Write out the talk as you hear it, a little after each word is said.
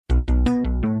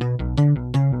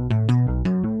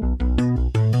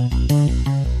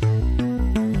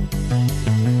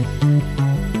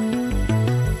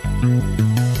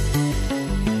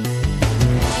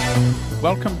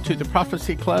to the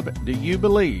Prophecy Club. Do you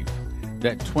believe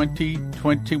that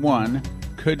 2021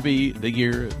 could be the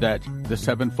year that the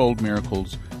sevenfold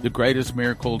miracles, the greatest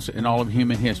miracles in all of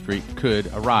human history, could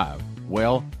arrive?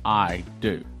 Well, I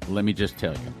do. Let me just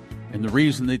tell you. And the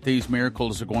reason that these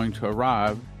miracles are going to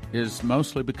arrive is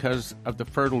mostly because of the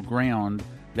fertile ground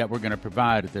that we're going to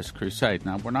provide at this crusade.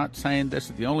 Now, we're not saying this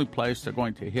is the only place they're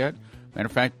going to hit. Matter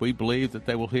of fact, we believe that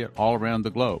they will hit all around the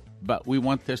globe. But we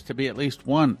want this to be at least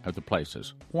one of the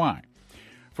places. Why?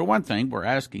 For one thing, we're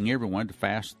asking everyone to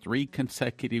fast 3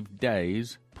 consecutive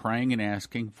days, praying and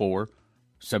asking for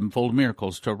sevenfold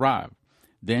miracles to arrive.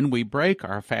 Then we break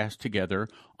our fast together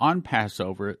on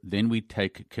Passover. Then we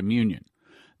take communion.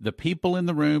 The people in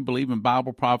the room believe in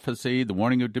Bible prophecy, the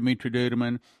warning of Dumitri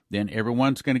Duduman. Then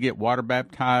everyone's going to get water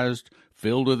baptized,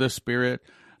 filled with the Spirit.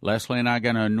 Leslie and I are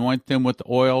going to anoint them with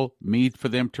oil, me for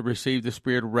them to receive the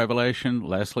Spirit of revelation,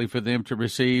 Leslie for them to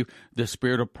receive the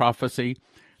Spirit of prophecy.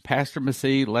 Pastor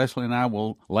Massey, Leslie and I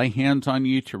will lay hands on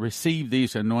you to receive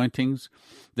these anointings.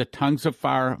 The tongues of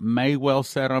fire may well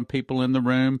set on people in the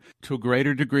room to a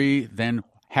greater degree than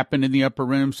happened in the upper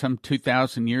room some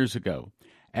 2,000 years ago.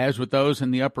 As with those in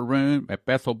the upper room at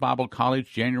Bethel Bible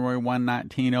College, January 1,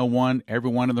 1901,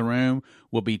 everyone in the room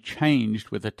will be changed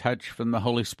with a touch from the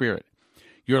Holy Spirit.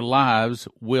 Your lives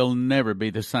will never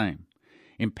be the same.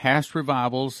 In past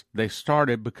revivals, they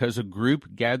started because a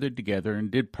group gathered together and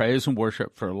did praise and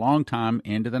worship for a long time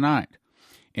into the night.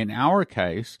 In our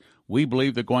case, we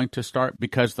believe they're going to start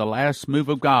because the last move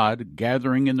of God,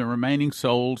 gathering in the remaining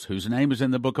souls whose name is in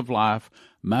the book of life,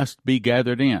 must be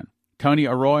gathered in. Tony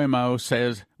Arroyo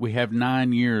says we have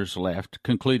 9 years left,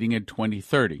 concluding in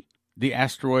 2030. The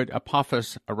asteroid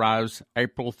Apophis arrives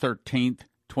April 13th,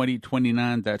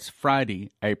 2029. That's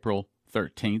Friday, April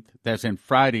 13th. That's in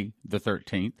Friday the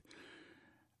 13th.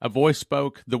 A voice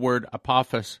spoke the word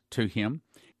Apophis to him.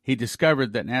 He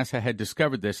discovered that NASA had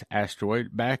discovered this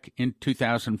asteroid back in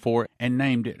 2004 and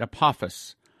named it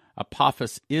Apophis.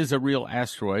 Apophis is a real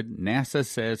asteroid. NASA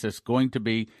says it's going to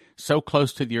be so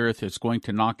close to the Earth it's going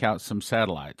to knock out some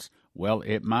satellites. Well,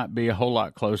 it might be a whole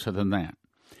lot closer than that.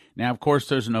 Now, of course,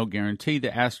 there's no guarantee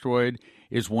the asteroid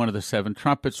is one of the 7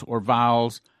 trumpets or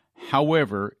vials.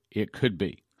 However, it could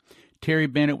be. Terry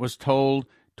Bennett was told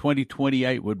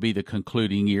 2028 would be the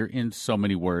concluding year, in so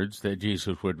many words, that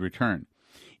Jesus would return.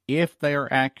 If they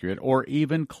are accurate or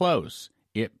even close,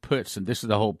 it puts, and this is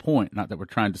the whole point, not that we're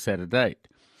trying to set a date,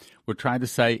 we're trying to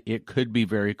say it could be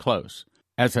very close.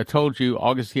 As I told you,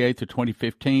 August the 8th of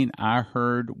 2015, I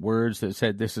heard words that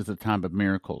said this is the time of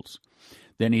miracles.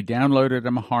 Then he downloaded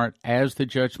in my heart, as the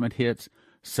judgment hits,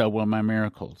 so will my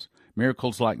miracles.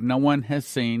 Miracles like no one has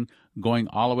seen, going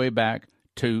all the way back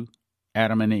to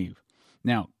Adam and Eve.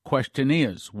 Now, question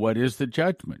is, what is the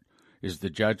judgment? Is the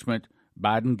judgment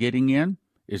Biden getting in?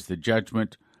 Is the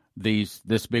judgment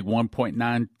this big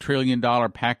 $1.9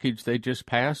 trillion package they just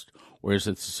passed? Or is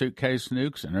it the suitcase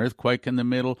nukes, an earthquake in the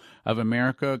middle of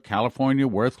America, California,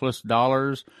 worthless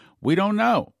dollars? We don't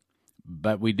know,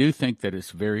 but we do think that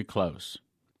it's very close.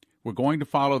 We're going to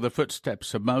follow the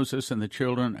footsteps of Moses and the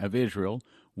children of Israel.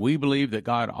 We believe that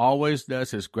God always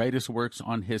does his greatest works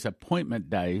on his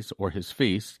appointment days or his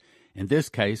feasts, in this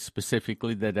case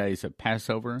specifically the days of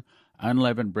Passover,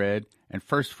 unleavened bread, and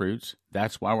first fruits.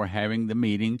 That's why we're having the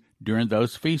meeting during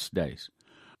those feast days.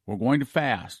 We're going to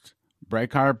fast,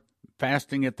 break our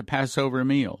fasting at the Passover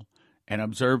meal, and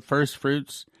observe first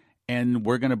fruits, and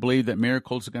we're going to believe that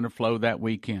miracles are going to flow that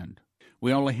weekend.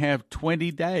 We only have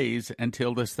 20 days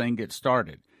until this thing gets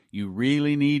started. You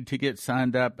really need to get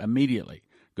signed up immediately.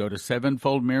 Go to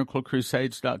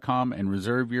sevenfoldmiraclecrusades.com and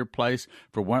reserve your place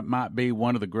for what might be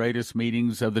one of the greatest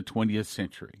meetings of the 20th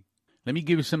century. Let me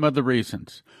give you some other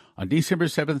reasons. On December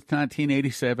 7th,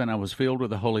 1987, I was filled with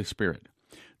the Holy Spirit.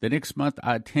 The next month,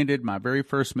 I attended my very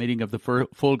first meeting of the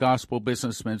Full Gospel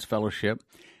Businessmen's Fellowship,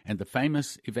 and the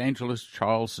famous evangelist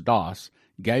Charles Doss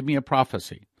gave me a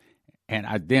prophecy. And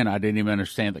I didn't even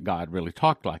understand that God really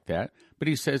talked like that. But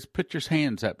he says, put your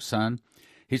hands up, son.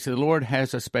 He said, the Lord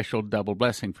has a special double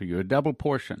blessing for you, a double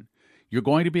portion. You're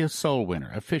going to be a soul winner,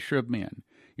 a fisher of men.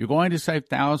 You're going to save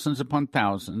thousands upon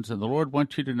thousands, and the Lord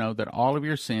wants you to know that all of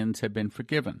your sins have been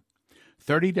forgiven.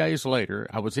 30 days later,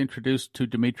 I was introduced to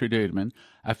Dumitri Duduman.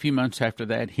 A few months after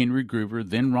that, Henry Groover,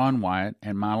 then Ron Wyatt,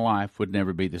 and my life would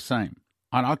never be the same.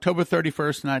 On October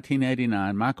 31st,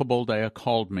 1989, Michael Boldea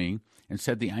called me and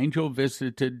said the angel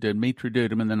visited Dumitri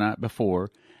Duduman the night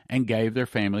before and gave their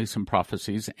family some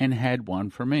prophecies and had one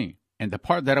for me. And the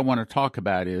part that I want to talk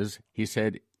about is, he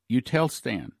said, you tell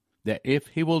Stan that if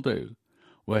he will do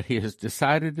what he has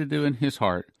decided to do in his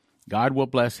heart, God will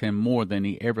bless him more than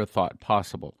he ever thought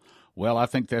possible. Well, I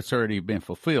think that's already been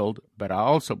fulfilled, but I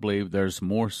also believe there's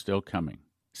more still coming.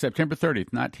 September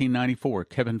 30th, 1994,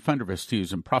 Kevin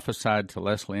Fundervest prophesied to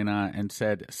Leslie and I and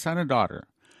said, "Son and daughter,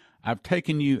 I've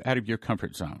taken you out of your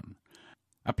comfort zone,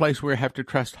 a place where you have to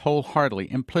trust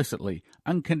wholeheartedly, implicitly,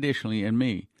 unconditionally in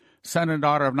me. Son and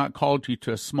daughter, I've not called you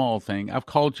to a small thing. I've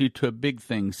called you to a big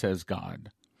thing, says God.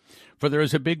 For there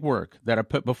is a big work that I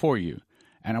put before you,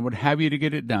 and I would have you to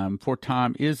get it done, for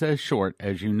time is as short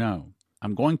as you know.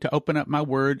 I'm going to open up my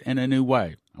word in a new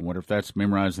way." I wonder if that's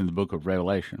memorizing the book of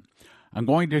Revelation. "I'm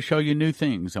going to show you new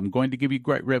things. I'm going to give you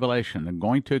great revelation. I'm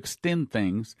going to extend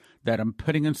things that I'm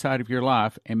putting inside of your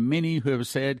life, and many who have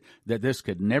said that this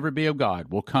could never be of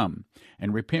God will come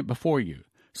and repent before you,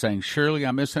 saying, 'Surely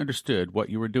I misunderstood what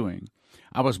you were doing.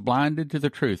 I was blinded to the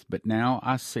truth, but now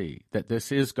I see that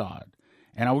this is God,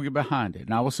 and I will get behind it,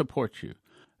 and I will support you.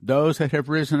 Those that have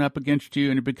risen up against you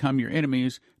and have become your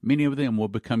enemies, many of them will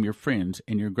become your friends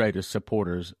and your greatest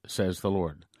supporters, says the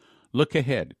Lord. Look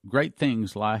ahead. Great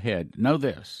things lie ahead. Know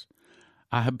this.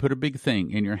 I have put a big thing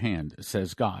in your hand,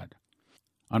 says God."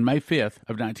 On May 5th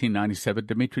of 1997,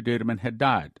 Dumitri Duduman had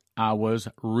died. I was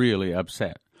really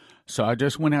upset. So I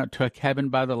just went out to a cabin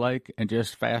by the lake and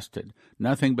just fasted,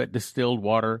 nothing but distilled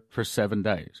water for 7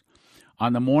 days.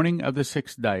 On the morning of the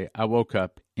 6th day, I woke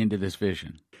up into this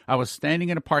vision. I was standing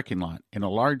in a parking lot in a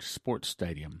large sports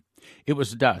stadium. It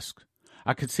was dusk.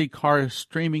 I could see cars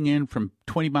streaming in from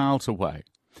 20 miles away.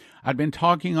 I'd been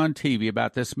talking on TV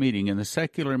about this meeting, and the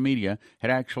secular media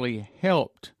had actually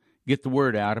helped get the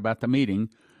word out about the meeting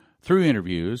through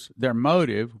interviews. Their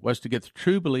motive was to get the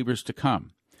true believers to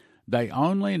come. They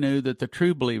only knew that the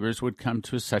true believers would come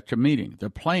to such a meeting. Their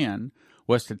plan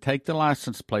was to take the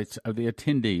license plates of the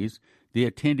attendees. The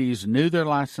attendees knew their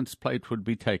license plates would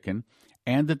be taken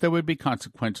and that there would be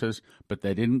consequences, but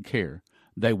they didn't care.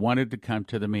 They wanted to come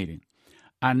to the meeting.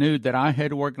 I knew that I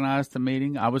had organized the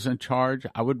meeting. I was in charge.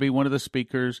 I would be one of the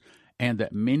speakers, and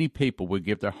that many people would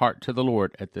give their heart to the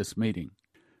Lord at this meeting.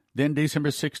 Then December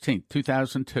 16th,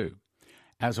 2002,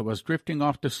 as I was drifting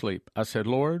off to sleep, I said,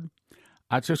 "Lord,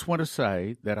 I just want to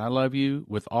say that I love you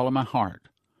with all of my heart,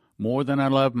 more than I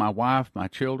love my wife, my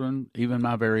children, even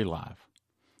my very life."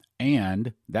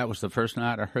 And that was the first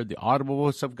night I heard the audible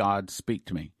voice of God speak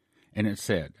to me, and it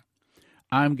said,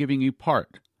 "I'm giving you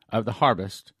part of the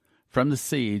harvest from the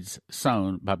seeds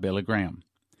sown by Billy Graham."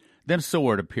 Then a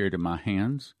sword appeared in my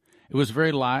hands. It was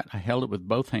very light. I held it with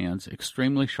both hands,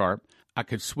 extremely sharp. I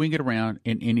could swing it around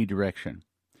in any direction.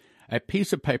 A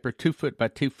piece of paper 2 foot by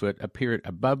 2 foot appeared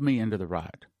above me and to the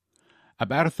right.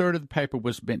 About a third of the paper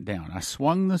was bent down. I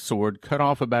swung the sword, cut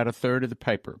off about a third of the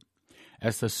paper.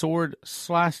 As the sword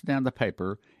sliced down the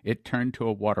paper, it turned to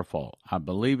a waterfall. I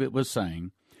believe it was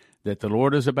saying that the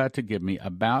Lord is about to give me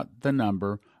about the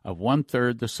number of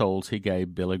 1/3 the souls he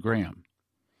gave Billy Graham.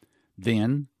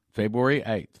 Then, February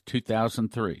 8th,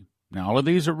 2003. Now, all of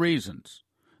these are reasons.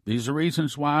 These are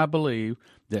reasons why I believe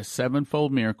that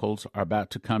sevenfold miracles are about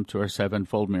to come to our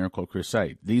Sevenfold Miracle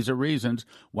Crusade. These are reasons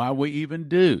why we even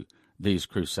do these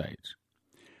crusades.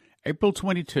 April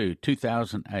 22,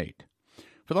 2008.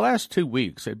 For the last 2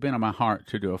 weeks, it had been on my heart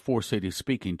to do a 4-city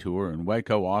speaking tour in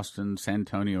Waco, Austin, San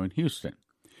Antonio, and Houston.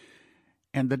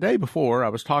 And the day before, I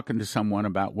was talking to someone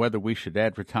about whether we should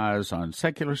advertise on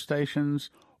secular stations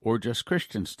or just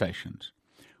Christian stations.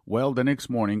 Well, the next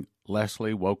morning,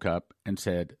 Leslie woke up and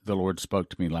said, "The Lord spoke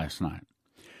to me last night."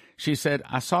 She said,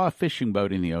 "I saw a fishing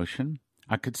boat in the ocean.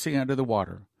 I could see under the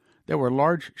water. There were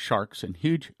large sharks and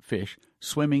huge fish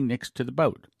swimming next to the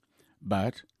boat,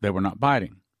 but they were not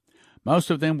biting. Most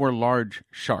of them were large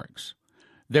sharks.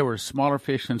 There were smaller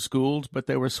fish in schools, but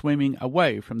they were swimming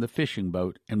away from the fishing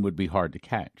boat and would be hard to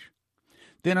catch.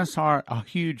 Then I saw a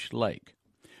huge lake.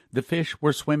 The fish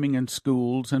were swimming in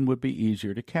schools and would be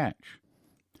easier to catch.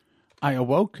 I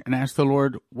awoke and asked the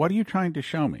Lord, 'What are you trying to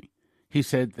show me?' He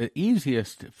said, 'The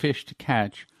easiest fish to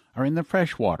catch are in the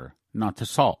fresh water, not the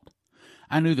salt.'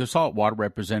 I knew the salt water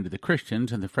represented the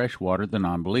Christians and the fresh water the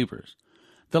non-believers.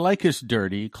 The lake is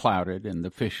dirty, clouded, and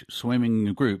the fish swimming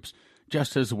in groups,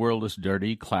 just as the world is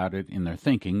dirty, clouded in their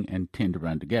thinking, and tend to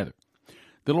run together.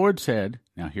 The Lord said,"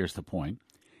 now here's the point,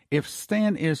 "if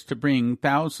Stan is to bring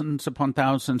thousands upon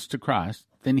thousands to Christ,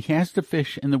 then he has to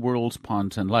fish in the world's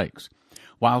ponds and lakes.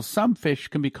 While some fish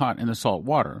can be caught in the salt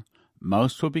water,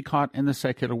 most will be caught in the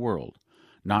secular world.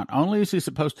 Not only is he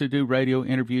supposed to do radio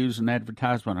interviews and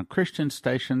advertisement on Christian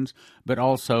stations, but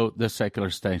also the secular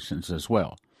stations as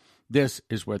well. This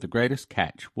is where the greatest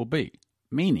catch will be."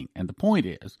 Meaning, and the point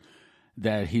is,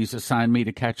 that he's assigned me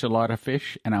to catch a lot of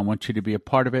fish, and I want you to be a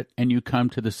part of it, and you come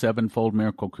to the Sevenfold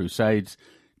Miracle Crusades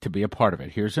to be a part of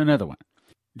it. Here's another one.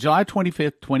 July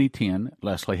 25th, 2010,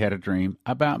 Leslie had a dream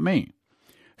about me.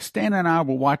 Stan and I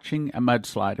were watching a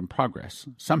mudslide in progress.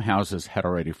 Some houses had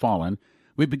already fallen.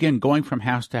 We began going from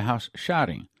house to house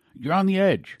shouting, "You're on the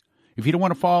edge. If you don't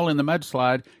want to fall in the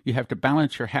mudslide, you have to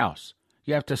balance your house.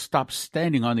 You have to stop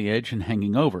standing on the edge and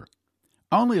hanging over."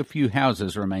 Only a few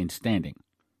houses remained standing.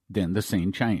 Then the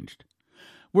scene changed.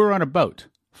 We were on a boat,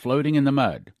 floating in the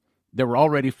mud. There were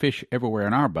already fish everywhere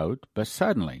in our boat, but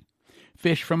suddenly,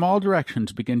 fish from all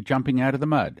directions began jumping out of the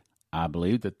mud. I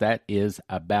believe that is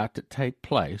about to take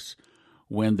place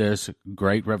when this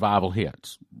great revival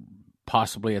hits,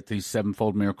 possibly at these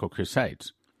Sevenfold Miracle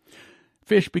Crusades.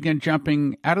 Fish began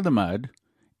jumping out of the mud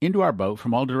into our boat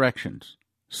from all directions.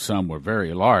 Some were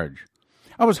very large.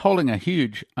 I was holding a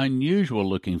huge,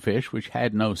 unusual-looking fish which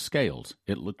had no scales.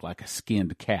 It looked like a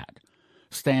skinned cat.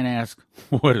 Stan asked,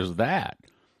 "What is that?"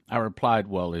 I replied,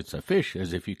 "Well, it's a fish,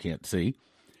 as if you can't see."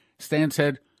 Stan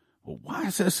said, "Well, why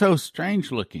is it so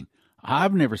strange-looking?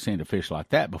 I've never seen a fish like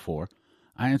that before."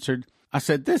 I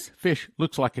said, "This fish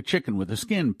looks like a chicken with the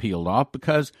skin peeled off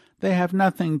because they have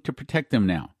nothing to protect them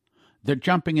now. They're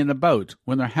jumping in the boat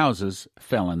when their houses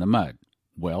fell in the mud."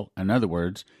 Well, in other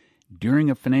words, during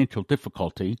a financial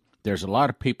difficulty, there's a lot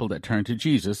of people that turn to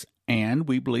Jesus, and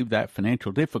we believe that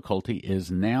financial difficulty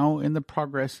is now in the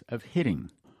progress of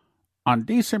hitting. On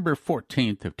December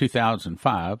 14th of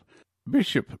 2005,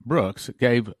 Bishop Brooks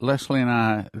gave Leslie and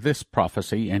I this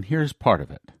prophecy, and here's part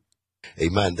of it.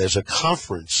 Amen. There's a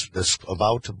conference that's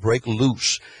about to break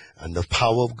loose, and the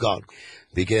power of God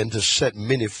began to set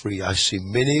many free. I see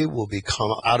many will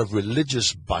become out of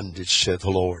religious bondage, said the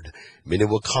Lord. Many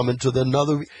will come into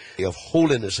another way of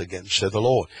holiness again, said the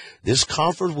Lord. This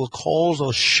conference will cause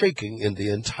a shaking in the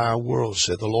entire world,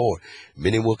 said the Lord.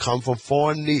 Many will come from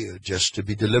far and near just to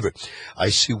be delivered. I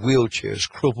see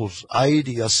wheelchairs, cripples,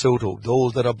 Aidi Soto,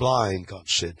 those that are blind, God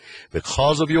said.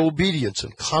 Because of your obedience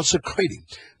and consecrating,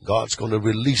 God's going to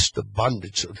release the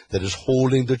bondage that is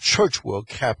holding the church world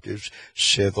captives,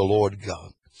 said the Lord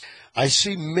God. I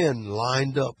see men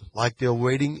lined up like they're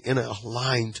waiting in a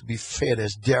line to be fed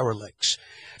as derelicts.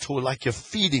 So like you're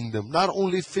feeding them, not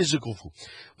only physical food,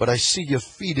 but I see you're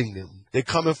feeding them. They're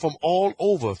coming from all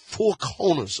over, 4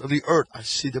 corners of the earth. I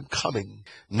see them coming.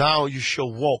 Now you shall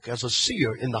walk as a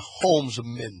seer in the homes of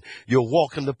men. You'll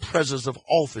walk in the presence of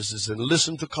offices and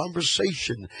listen to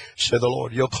conversation, said the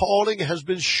Lord. Your calling has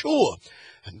been sure.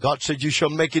 And God said you shall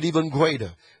make it even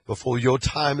greater. Before your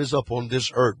time is up on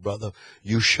this earth, brother,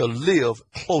 you shall live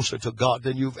closer to God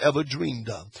than you've ever dreamed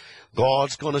of.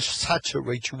 God's going to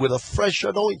saturate you with a fresh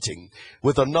anointing,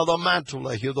 with another mantle.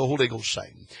 I hear the Holy Ghost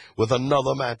saying, with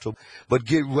another mantle. But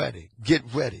get ready,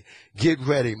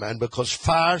 man, because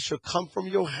fire shall come from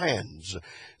your hands.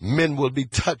 Men will be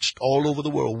touched all over the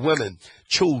world. Women,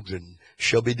 children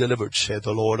shall be delivered, said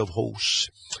the Lord of hosts.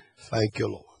 Thank you,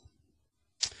 Lord.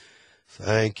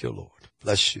 Thank you, Lord.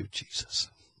 Bless you, Jesus.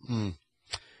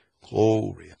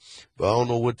 Glory. But I don't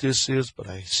know what this is, but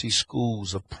I see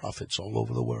schools of prophets all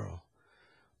over the world.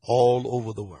 All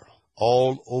over the world.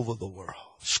 All over the world.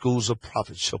 Schools of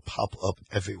prophets shall pop up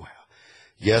everywhere.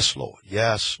 Yes, Lord.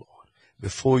 Yes, Lord.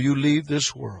 Before you leave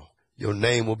this world, your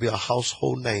name will be a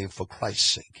household name for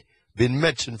Christ's sake. Been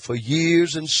mentioned for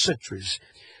years and centuries.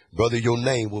 Brother, your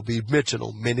name will be mentioned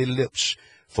on many lips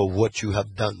for what you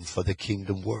have done for the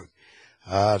kingdom work.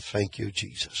 Thank you,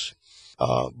 Jesus.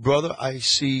 Brother, I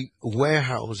see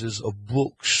warehouses of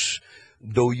books,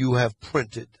 though you have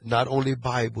printed not only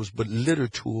Bibles, but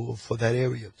literature for that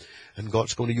area. And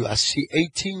God's going to use. I see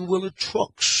 18-wheeler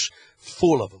trucks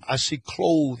full of them. I see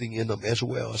clothing in them as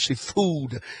well. I see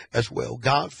food as well.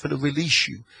 God's going to release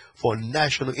you for a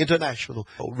national, international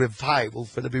revival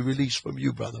going to be released from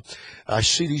you, brother. I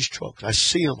see these trucks. I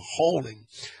see them hauling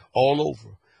all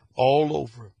over, all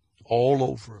over, all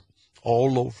over,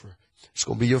 all over. It's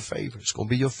going to be your favor. It's going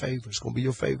to be your favor. It's going to be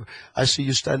your favor. I see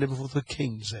you standing before the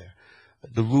kings there,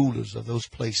 the rulers of those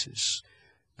places.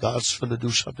 God's going to do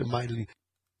something mightily.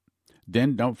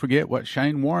 Then don't forget what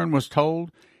Shane Warren was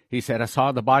told. He said, "I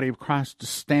saw the body of Christ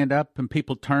stand up and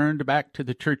people turned back to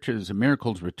the churches and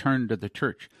miracles returned to the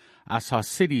church. I saw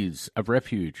cities of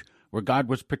refuge where God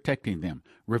was protecting them.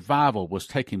 Revival was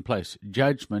taking place.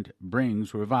 Judgment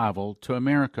brings revival to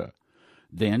America."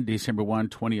 Then, December 1,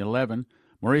 2011,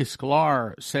 Maurice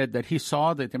Sklar said that he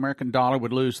saw that the American dollar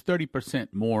would lose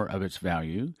 30% more of its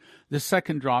value, the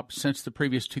second drop since the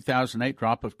previous 2008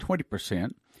 drop of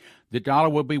 20%. The dollar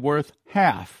will be worth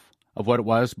half of what it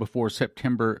was before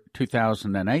September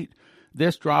 2008.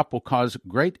 This drop will cause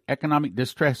great economic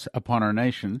distress upon our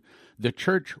nation. The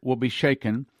church will be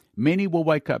shaken. Many will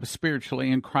wake up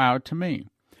spiritually and cry out to me.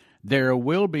 There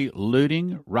will be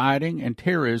looting, rioting, and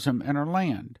terrorism in our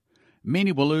land.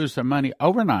 Many will lose their money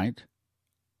overnight,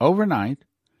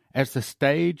 as the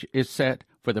stage is set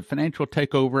for the financial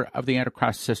takeover of the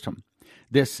Antichrist system.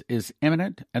 This is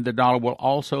imminent, and the dollar will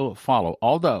also follow,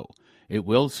 although it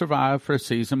will survive for a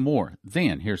season more.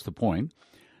 Then, here's the point,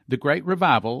 the great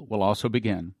revival will also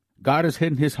begin. God has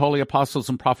hidden his holy apostles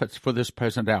and prophets for this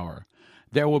present hour.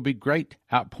 There will be great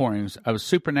outpourings of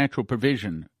supernatural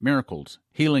provision, miracles,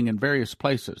 healing in various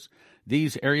places.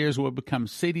 These areas will become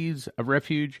cities of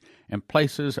refuge and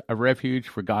places of refuge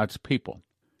for God's people.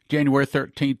 January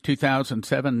 13,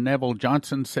 2007, Neville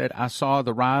Johnson said, I saw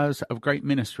the rise of great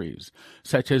ministries,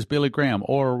 such as Billy Graham,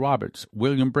 Oral Roberts,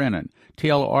 William Brennan,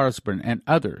 T.L. Osborne, and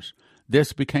others.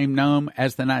 This became known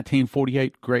as the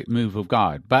 1948 Great Move of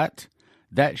God. But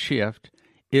that shift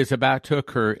is about to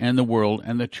occur in the world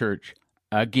and the church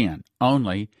again,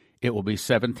 only it will be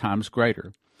 7 times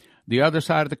greater. The other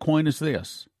side of the coin is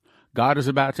this. God is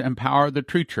about to empower the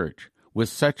true church with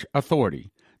such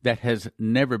authority that has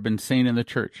never been seen in the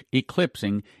church,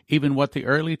 eclipsing even what the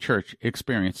early church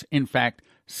experienced, in fact,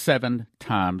 7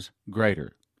 times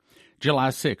greater.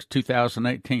 July 6,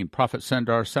 2018, Prophet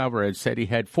Sundar Selvaraj said he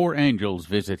had 4 angels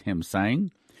visit him,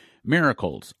 saying,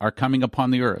 miracles are coming upon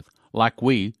the earth, like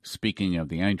we, speaking of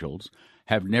the angels,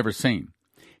 have never seen.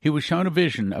 He was shown a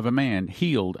vision of a man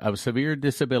healed of severe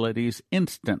disabilities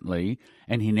instantly,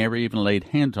 and he never even laid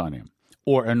hands on him,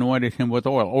 or anointed him with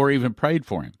oil, or even prayed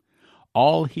for him.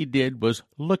 All he did was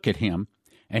look at him,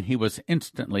 and he was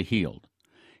instantly healed.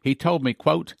 He told me,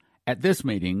 quote, at this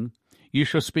meeting, you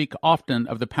shall speak often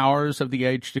of the powers of the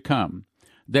age to come.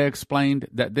 They explained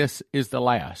that this is the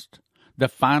last, the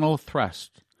final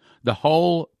thrust. The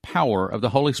whole power of the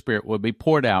Holy Spirit will be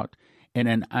poured out in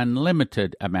an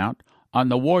unlimited amount on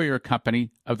the warrior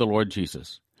company of the Lord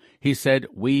Jesus. He said,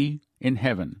 we in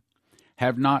heaven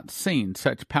have not seen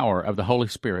such power of the Holy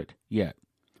Spirit yet.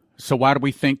 So why do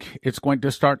we think it's going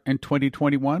to start in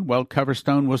 2021? Well,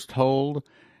 Coverstone was told,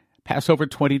 Passover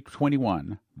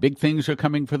 2021, big things are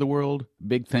coming for the world,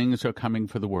 big things are coming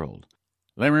for the world.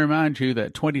 Let me remind you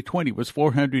that 2020 was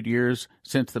 400 years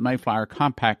since the Mayflower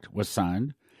Compact was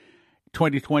signed.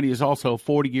 2020 is also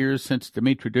 40 years since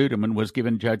Dumitri Duduman was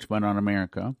given judgment on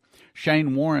America.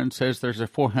 Shane Warren says there's a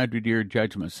 400-year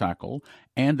judgment cycle,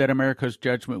 and that America's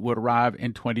judgment would arrive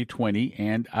in 2020,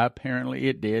 and apparently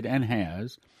it did and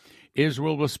has.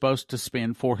 Israel was supposed to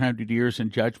spend 400 years in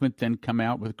judgment, then come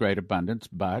out with great abundance,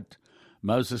 but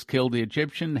Moses killed the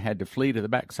Egyptian, had to flee to the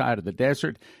backside of the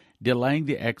desert, delaying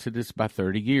the Exodus by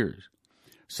 30 years.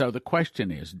 So the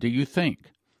question is, do you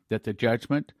think that the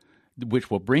judgment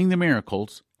which will bring the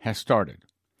miracles has started?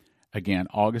 Again,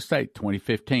 August 8,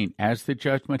 2015, as the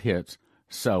judgment hits,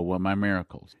 so will my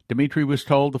miracles. Dumitri was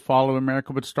told the fall of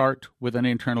America would start with an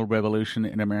internal revolution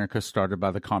in America started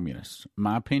by the communists.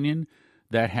 My opinion,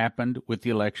 that happened with the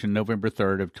election November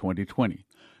 3rd of 2020.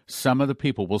 Some of the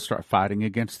people will start fighting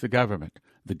against the government.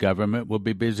 The government will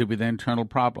be busy with internal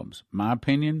problems. My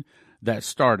opinion, that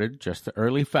started just the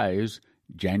early phase,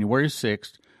 January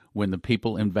 6th, when the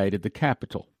people invaded the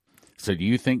Capitol. So do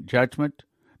you think judgment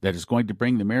that is going to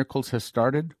bring the miracles has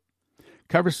started?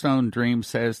 Coverstone Dream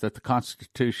says that the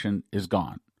Constitution is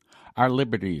gone. Our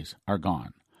liberties are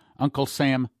gone. Uncle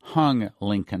Sam hung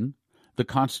Lincoln. The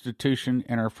Constitution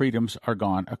and our freedoms are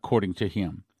gone, according to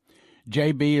him.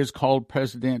 J.B. is called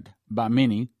president by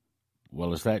many.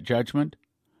 Well, is that judgment?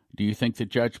 Do you think the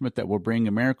judgment that will bring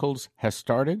the miracles has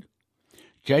started?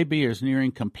 J.B. is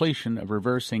nearing completion of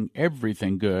reversing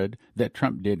everything good that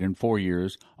Trump did in 4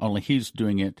 years, only he's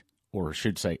doing it, or I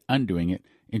should say undoing it,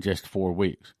 in just 4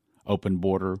 weeks. Open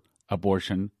border,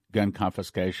 abortion, gun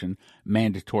confiscation,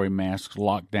 mandatory masks,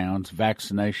 lockdowns,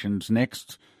 vaccinations.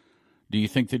 Next, do you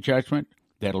think the judgment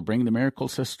that'll bring the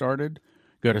miracles has started?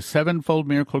 Go to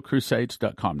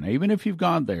sevenfoldmiraclecrusades.com. Now, even if you've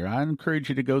gone there, I encourage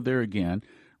you to go there again,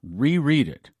 reread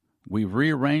it. We've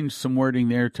rearranged some wording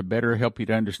there to better help you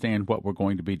to understand what we're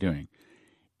going to be doing.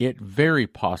 It very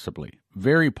possibly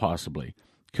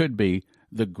could be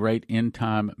the great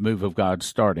end-time move of God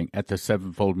starting at the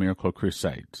Sevenfold Miracle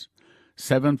Crusades.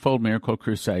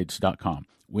 Sevenfoldmiraclecrusades.com.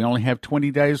 We only have 20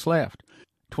 days left.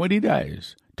 20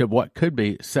 days to what could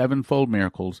be sevenfold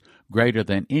miracles greater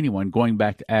than anyone going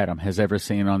back to Adam has ever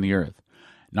seen on the earth.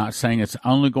 Not saying it's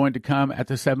only going to come at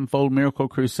the Sevenfold Miracle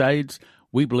Crusades.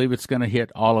 We believe it's going to hit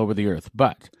all over the earth,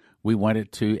 but we want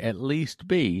it to at least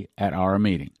be at our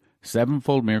meeting,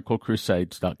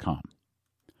 sevenfoldmiraclecrusades.com.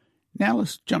 Now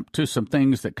let's jump to some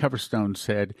things that Coverstone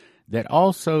said that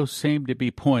also seem to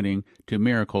be pointing to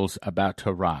miracles about to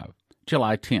arrive.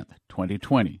 July 10th,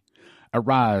 2020.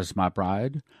 Arise, my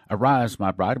bride,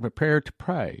 and prepare to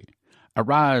pray.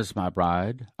 Arise, my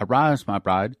bride,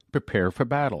 prepare for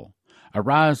battle.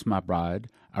 Arise, my bride,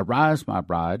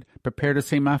 prepare to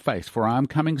see my face, for I am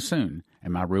coming soon,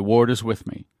 and my reward is with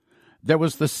me. There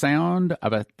was the sound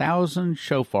of 1,000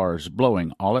 shofars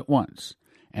blowing all at once,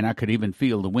 and I could even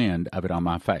feel the wind of it on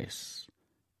my face.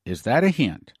 Is that a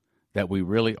hint that we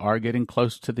really are getting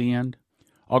close to the end?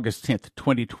 August 10th,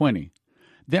 2020.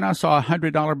 Then I saw a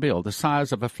 $100 bill the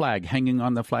size of a flag hanging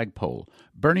on the flagpole,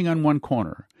 burning on one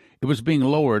corner. It was being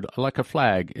lowered like a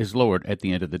flag is lowered at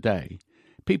the end of the day.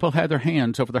 People had their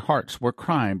hands over their hearts, were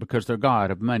crying because their god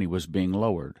of money was being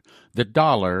lowered. The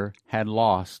dollar had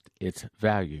lost its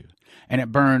value, and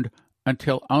it burned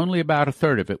until only about a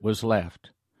third of it was left.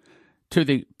 To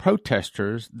the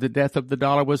protesters, the death of the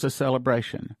dollar was a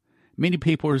celebration. Many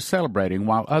people were celebrating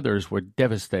while others were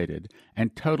devastated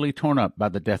and totally torn up by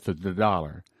the death of the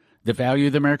dollar. The value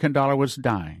of the American dollar was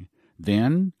dying.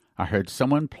 Then I heard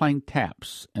someone playing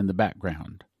taps in the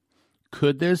background.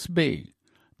 Could this be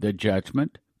the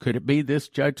judgment? Could it be this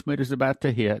judgment is about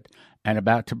to hit and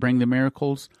about to bring the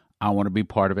miracles? I want to be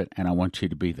part of it, and I want you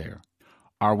to be there.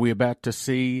 Are we about to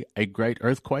see a great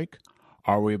earthquake?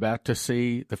 Are we about to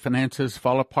see the finances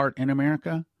fall apart in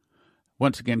America?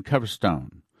 Once again,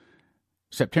 Coverstone,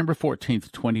 September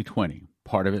 14th, 2020.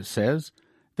 Part of it says,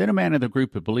 Then a man in the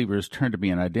group of believers turned to me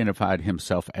and identified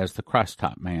himself as the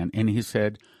Christ-top man, and he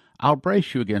said, I'll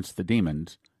brace you against the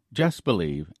demons. Just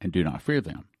believe and do not fear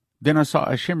them. Then I saw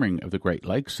a shimmering of the Great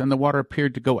Lakes, and the water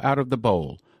appeared to go out of the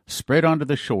bowl, spread onto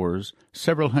the shores,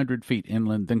 several hundred feet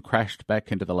inland, then crashed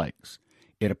back into the lakes.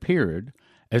 It appeared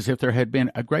as if there had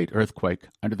been a great earthquake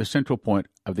under the central point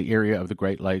of the area of the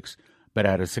Great Lakes, but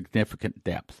at a significant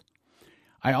depth.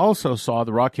 I also saw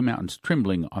the Rocky Mountains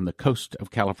trembling on the coast of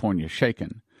California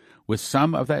shaken, with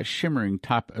some of that shimmering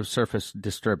type of surface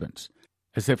disturbance.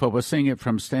 As if I was seeing it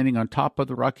from standing on top of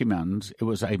the Rocky Mountains, it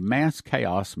was a mass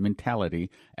chaos mentality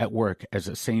at work, as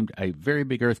it seemed a very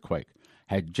big earthquake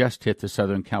had just hit the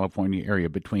Southern California area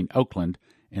between Oakland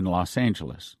and Los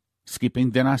Angeles.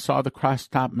 Skipping, then I saw the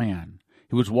Christ-top man.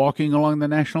 He was walking along the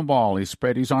National Mall. He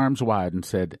spread his arms wide and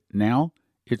said, Now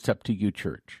it's up to you,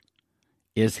 church.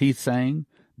 Is he saying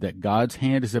that God's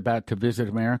hand is about to visit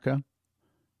America?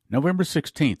 November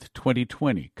 16th,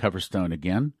 2020, Coverstone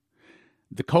again.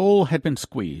 The coal had been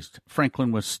squeezed.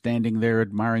 Franklin was standing there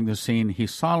admiring the scene. He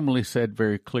solemnly said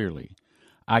very clearly,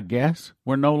 I guess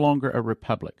we're no longer a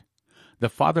republic. The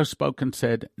Father spoke and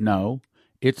said, No,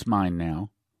 it's mine now.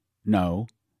 No,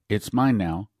 it's mine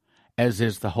now, as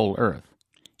is the whole earth.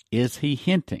 Is he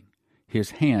hinting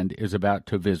his hand is about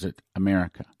to visit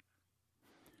America?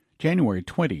 January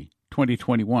 20,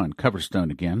 2021,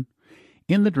 Coverstone again.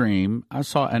 In the dream, I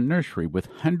saw a nursery with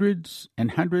hundreds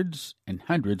and hundreds and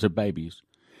hundreds of babies,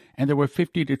 and there were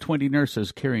 50 to 20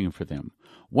 nurses caring for them.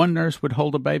 One nurse would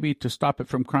hold a baby to stop it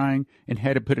from crying and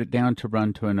had to put it down to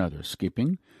run to another.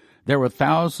 Skipping, there were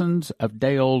thousands of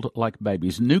day-old like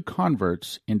babies, new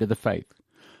converts into the faith.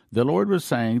 The Lord was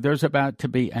saying there's about to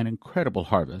be an incredible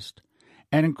harvest,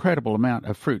 an incredible amount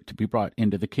of fruit to be brought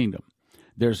into the kingdom.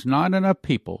 There's not enough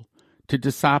people to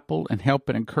disciple and help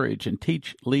and encourage and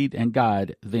teach, lead, and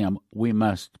guide them. We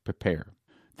must prepare.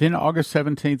 Then August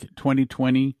 17th,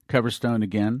 2020, Coverstone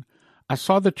again. I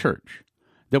saw the church.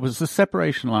 There was the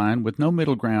separation line with no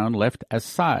middle ground left as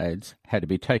sides had to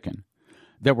be taken.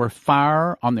 There were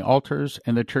fire on the altars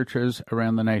in the churches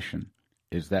around the nation.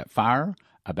 Is that fire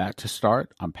about to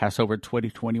start on Passover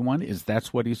 2021? Is that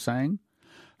what he's saying?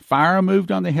 Fire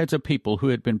moved on the heads of people who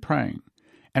had been praying,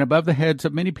 and above the heads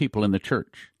of many people in the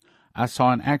church. I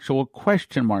saw an actual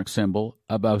question mark symbol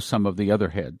above some of the other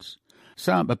heads.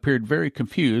 Some appeared very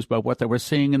confused by what they were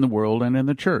seeing in the world and in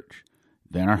the church.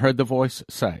 Then I heard the voice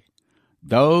say,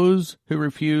 Those who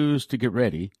refuse to get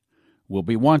ready will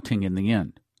be wanting in the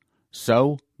end.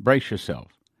 So brace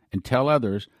yourself and tell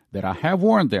others that I have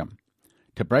warned them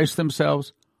to brace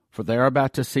themselves, for they are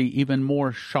about to see even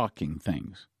more shocking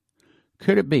things.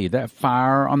 Could it be that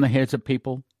fire on the heads of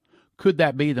people? Could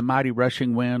that be the mighty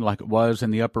rushing wind like it was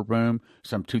in the upper room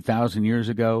some 2,000 years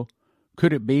ago?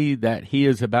 Could it be that he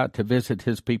is about to visit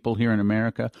his people here in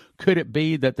America? Could it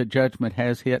be that the judgment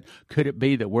has hit? Could it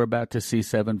be that we're about to see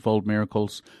sevenfold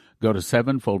miracles? Go to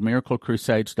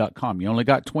sevenfoldmiraclecrusades.com. You only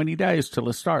got 20 days till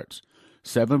it starts.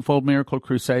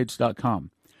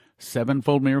 sevenfoldmiraclecrusades.com.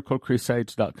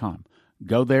 sevenfoldmiraclecrusades.com.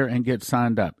 Go there and get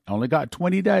signed up. Only got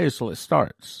 20 days till it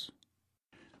starts.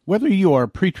 Whether you are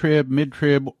pre-trib,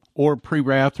 mid-trib, or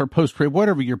pre-wrath or post-trib,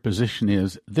 whatever your position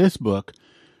is, this book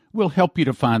will help you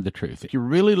to find the truth. If you're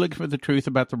really looking for the truth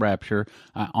about the rapture,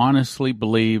 I honestly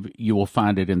believe you will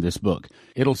find it in this book.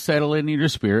 It'll settle in your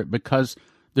spirit because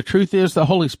The truth is the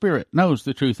Holy Spirit knows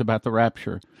the truth about the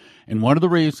rapture. And one of the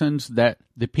reasons that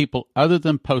the people other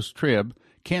than post-trib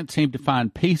can't seem to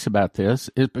find peace about this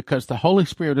is because the Holy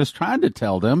Spirit is trying to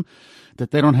tell them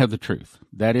that they don't have the truth.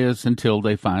 That is, until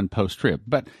they find post-trib.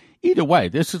 But either way,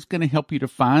 this is going to help you to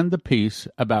find the peace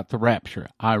about the rapture.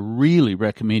 I really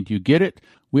recommend you get it.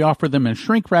 We offer them in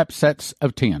shrink-wrap sets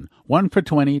of 10. 1 for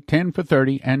 20, 10 for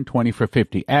 30, and 20 for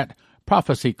 50 at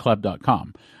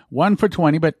prophecyclub.com. 1 for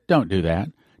 20, but don't do that.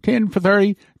 10 for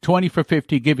 30, 20 for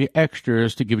 50, give you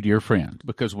extras to give to your friends.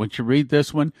 Because once you read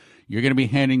this one, you're going to be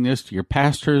handing this to your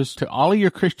pastors, to all of your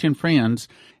Christian friends,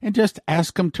 and just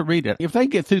ask them to read it. If they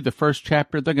get through the first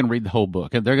chapter, they're going to read the whole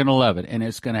book, and they're going to love it, and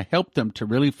it's going to help them to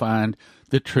really find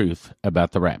the truth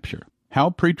about the rapture. How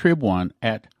Pre-Trib 1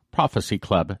 at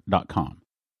prophecyclub.com.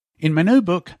 In my new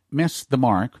book, Miss the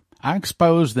Mark, I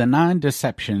expose the 9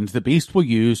 deceptions the beast will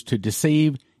use to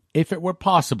deceive, if it were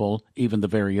possible, even the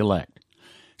very elect.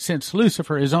 Since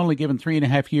Lucifer is only given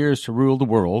 3.5 years to rule the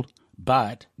world,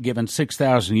 but given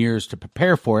 6,000 years to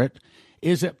prepare for it,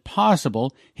 is it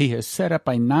possible he has set up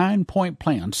a 9-point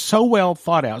plan so well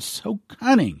thought out, so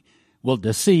cunning, will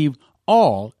deceive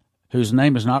all whose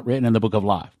name is not written in the book of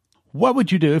life? What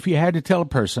would you do if you had to tell a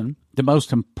person the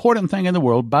most important thing in the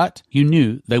world, but you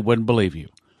knew they wouldn't believe you?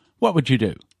 What would you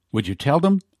do? Would you tell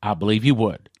them? I believe you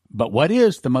would. But what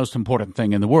is the most important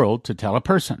thing in the world to tell a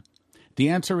person? The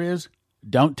answer is,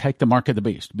 don't take the mark of the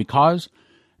beast, because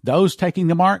those taking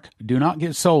the mark do not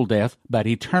get soul death, but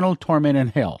eternal torment in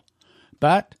hell.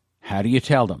 But how do you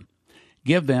tell them?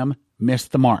 Give them Miss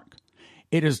the Mark.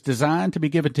 It is designed to be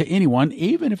given to anyone,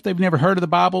 even if they've never heard of the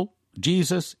Bible,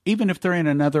 Jesus, even if they're in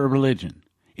another religion.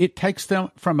 It takes them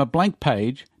from a blank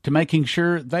page to making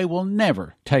sure they will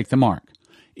never take the mark.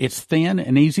 It's thin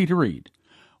and easy to read.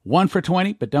 1 for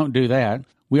 20, but don't do that.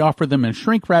 We offer them in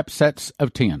shrink-wrap sets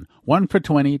of 10. 1 for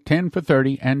 20, 10 for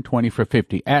 30, and 20 for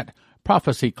 50 at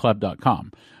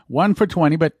prophecyclub.com. 1 for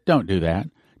 20, but don't do that.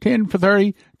 10 for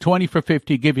 30, 20 for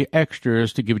 50, give you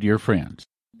extras to give to your friends.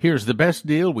 Here's the best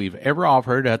deal we've ever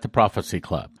offered at the Prophecy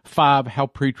Club. 5 How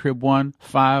Pre-Trib 1,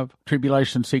 5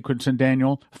 Tribulation Secrets in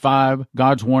Daniel, 5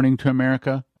 God's Warning to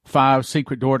America, 5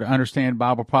 Secret Door to Understand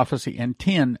Bible Prophecy, and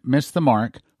 10 Miss the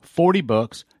Mark, 40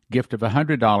 books, gift of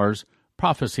 $100,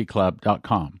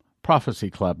 prophecyclub.com,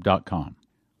 prophecyclub.com.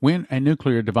 When a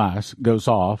nuclear device goes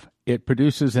off, it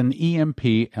produces an EMP,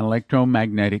 an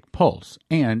electromagnetic pulse,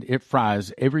 and it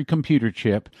fries every computer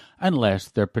chip unless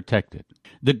they're protected.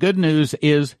 The good news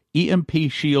is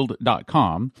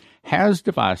EMPshield.com has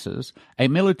devices a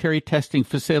military testing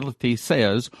facility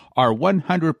says are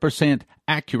 100%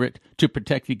 accurate to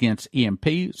protect against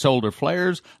EMP, solar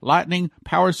flares, lightning,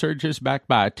 power surges backed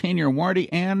by a 10-year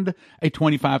warranty and a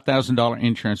 $25,000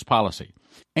 insurance policy.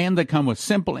 And they come with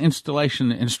simple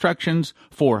installation instructions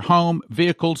for home,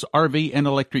 vehicles, RV, and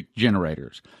electric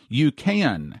generators. You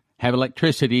can have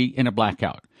electricity in a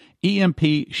blackout.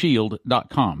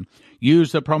 EMPshield.com.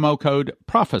 Use the promo code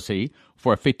PROPHECY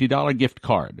for a $50 gift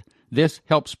card. This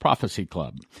helps Prophecy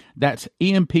Club. That's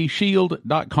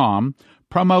EMPshield.com.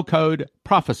 Promo code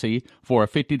PROPHECY for a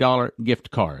 $50 gift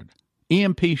card.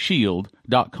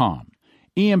 EMPshield.com.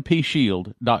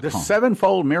 EMPshield.com. The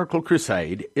Sevenfold Miracle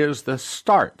Crusade is the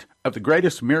start of the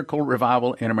greatest miracle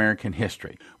revival in American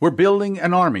history. We're building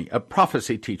an army of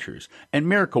prophecy teachers and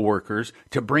miracle workers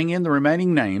to bring in the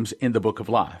remaining names in the Book of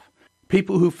Life.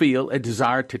 People who feel a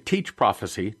desire to teach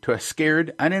prophecy to a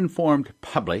scared, uninformed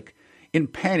public in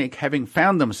panic, having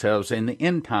found themselves in the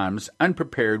end times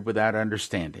unprepared without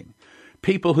understanding.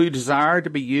 People who desire to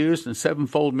be used in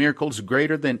sevenfold miracles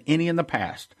greater than any in the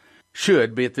past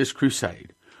should be at this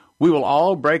crusade. We will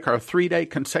all break our 3-day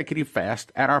consecutive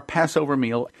fast at our Passover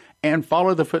meal and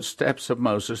follow the footsteps of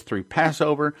Moses through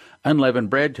Passover, unleavened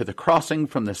bread, to the crossing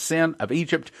from the sin of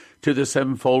Egypt to the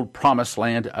sevenfold promised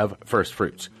land of first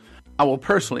fruits. I will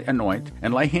personally anoint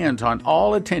and lay hands on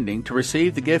all attending to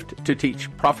receive the gift to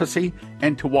teach prophecy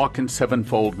and to walk in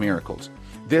sevenfold miracles.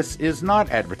 This is not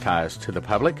advertised to the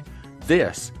public.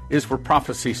 This is for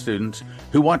prophecy students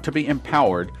who want to be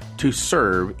empowered to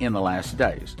serve in the last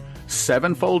days.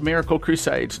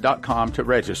 SevenfoldMiracleCrusades.com to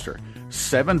register.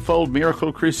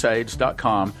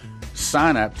 SevenfoldMiracleCrusades.com.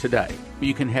 Sign up today.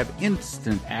 You can have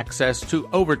instant access to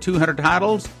over 200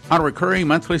 titles on a recurring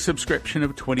monthly subscription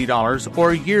of $20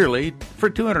 or yearly for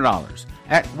 $200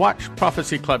 at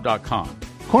WatchProphecyClub.com.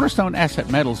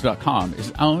 CornerstoneAssetMetals.com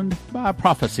is owned by a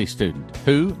prophecy student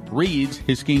who reads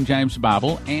his King James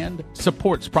Bible and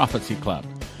supports Prophecy Club.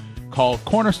 Call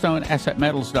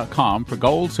CornerstoneAssetMetals.com for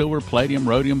gold, silver, palladium,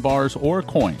 rhodium bars, or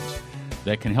coins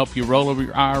that can help you roll over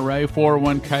your IRA,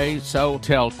 401k. So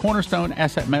tell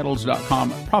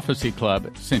CornerstoneAssetMetals.com Prophecy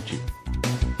Club sent you.